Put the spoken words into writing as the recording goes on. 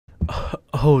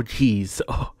Oh geez,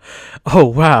 oh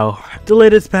wow. The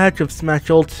latest patch of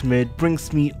Smash Ultimate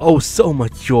brings me so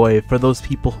much joy for those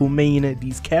people who main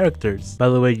these characters. By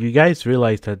the way, you guys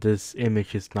realize that this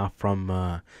image is not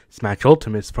from Smash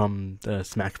Ultimate, it's from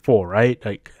Smash 4, right?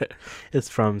 Like, it's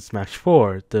from Smash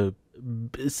 4.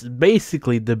 It's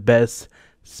basically the best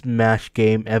Smash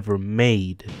game ever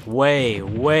made.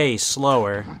 Way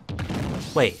slower.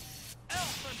 Wait,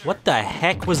 what the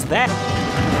heck was that?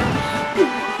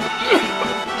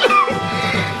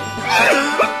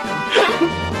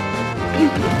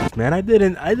 Man, I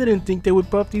didn't think they would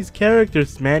buff these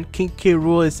characters, man. King K.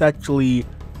 Rool is actually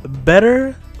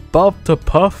better. Buff the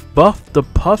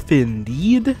puff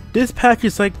indeed. This patch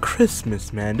is like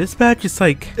Christmas, man. This patch is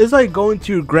like, it's like going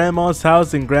to your grandma's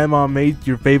house and grandma made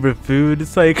your favorite food.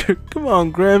 It's like, come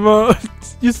on, grandma.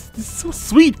 It's so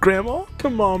sweet, grandma.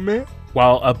 Come on, man.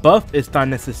 While a buff is not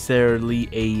necessarily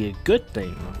a good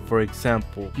thing. For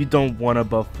example, you don't want to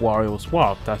buff Wario's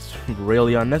walk. That's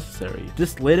really unnecessary.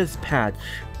 This latest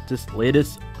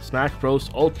Smash Bros.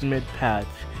 Ultimate patch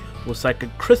was like a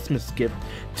Christmas gift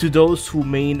to those who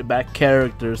main back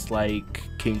characters like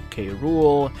King K.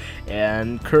 Rool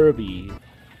and Kirby.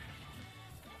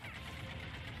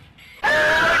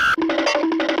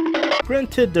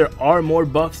 Granted, there are more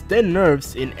buffs than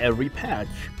nerfs in every patch,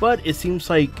 but it seems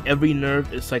like every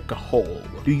nerf is like a whole.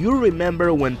 Do you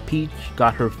remember when Peach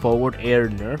got her forward air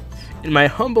nerf? In my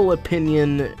humble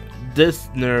opinion, this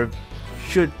nerf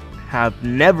should have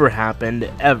never happened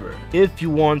ever. If you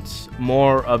want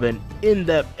more of an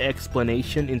in-depth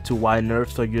explanation into why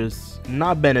nerfs are just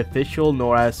not beneficial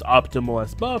nor as optimal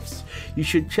as buffs, you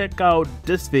should check out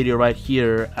this video right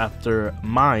here after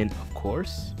mine, of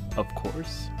course.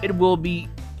 It will be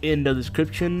in the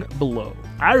description below.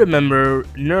 I remember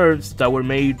nerfs that were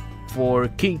made for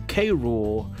King K.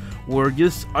 Rool were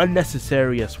just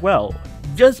unnecessary as well.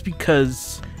 Just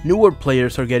because newer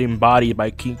players are getting bodied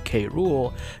by King K.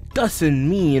 Rool doesn't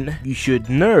mean you should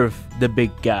nerf the big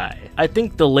guy. I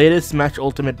think the latest Smash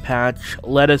Ultimate patch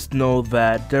let us know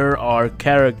that there are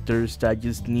characters that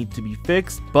just need to be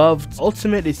fixed, buffed.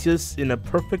 Ultimate is just in a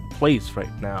perfect place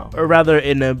right now, or rather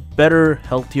in a better,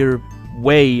 healthier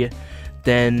way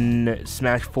than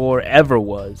Smash 4 ever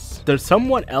was. There's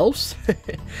someone else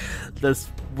that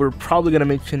we're probably gonna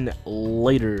mention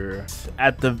later,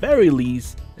 at the very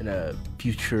least in a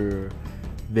future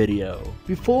video.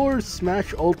 Before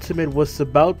Smash Ultimate was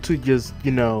about to just,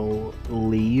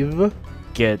 leave,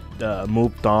 get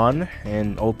moved on,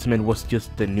 and Ultimate was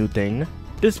just the new thing.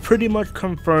 This pretty much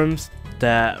confirms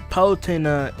that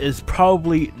Palutena is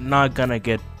probably not gonna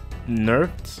get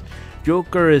nerfed.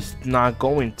 Joker is not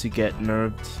going to get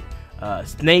nerfed.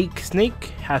 Snake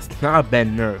has not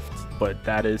been nerfed, but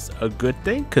that is a good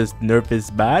thing because nerf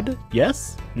is bad.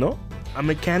 Yes? No? A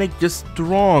mechanic just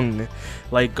strong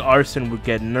like Arsene would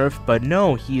get nerfed, but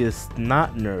no, he is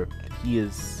not nerfed. He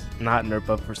is not nerfed,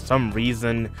 but for some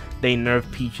reason they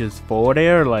nerf Peach's forward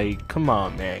air. Like, come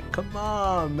on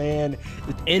man.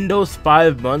 In those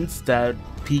 5 months that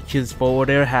Peach's forward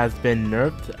air has been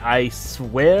nerfed, I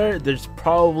swear there's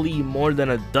probably more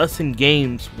than a dozen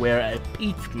games where a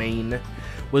Peach main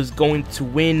was going to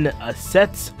win a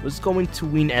set, was going to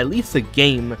win at least a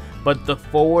game, but the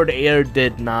forward air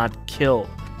did not kill.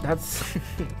 That's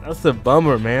a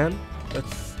bummer, man.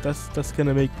 That's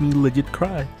gonna make me legit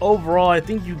cry. Overall, I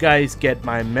think you guys get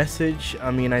my message.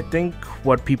 I mean, I think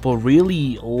what people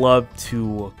really love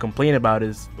to complain about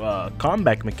is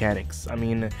combat mechanics. I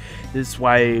mean, this is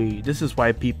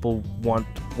why people want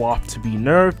WAP to be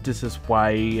nerfed. This is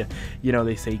why,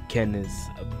 they say Ken is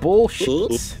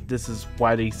bullshit. This is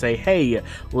why they say, hey,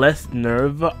 let's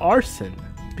nerf Arsene.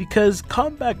 Because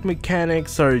combat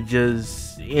mechanics are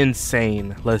just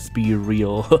insane, let's be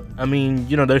real. I mean,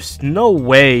 there's no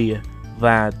way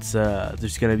that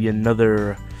there's gonna be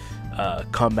another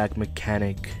combat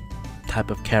mechanic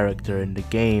type of character in the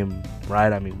game,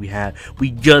 right? I mean,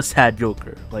 we just had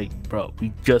Joker. Like, bro,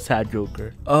 we just had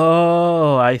Joker.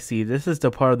 Oh, I see. This is the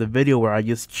part of the video where I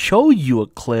just show you a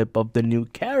clip of the new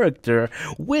character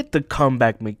with the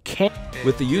comeback mechanic.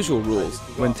 With the usual rules,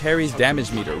 when Terry's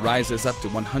damage meter rises up to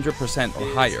 100%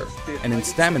 or higher, and in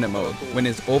stamina mode, when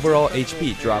his overall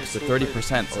HP drops to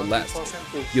 30% or less,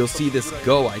 you'll see this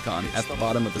go icon at the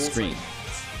bottom of the screen.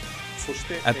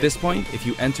 At this point, if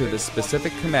you enter the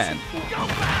specific command,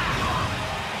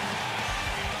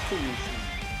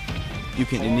 you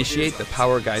can initiate the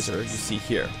power geyser you see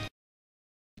here.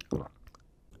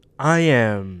 I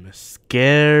am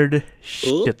scared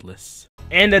shitless.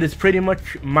 And that is pretty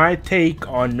much my take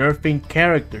on nerfing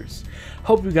characters.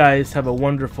 Hope you guys have a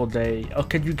wonderful day. I'll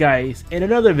catch you guys in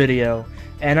another video.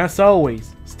 And as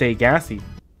always, stay gassy.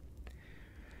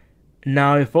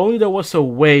 Now, if only there was a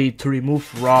way to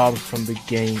remove ROMs from the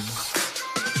game.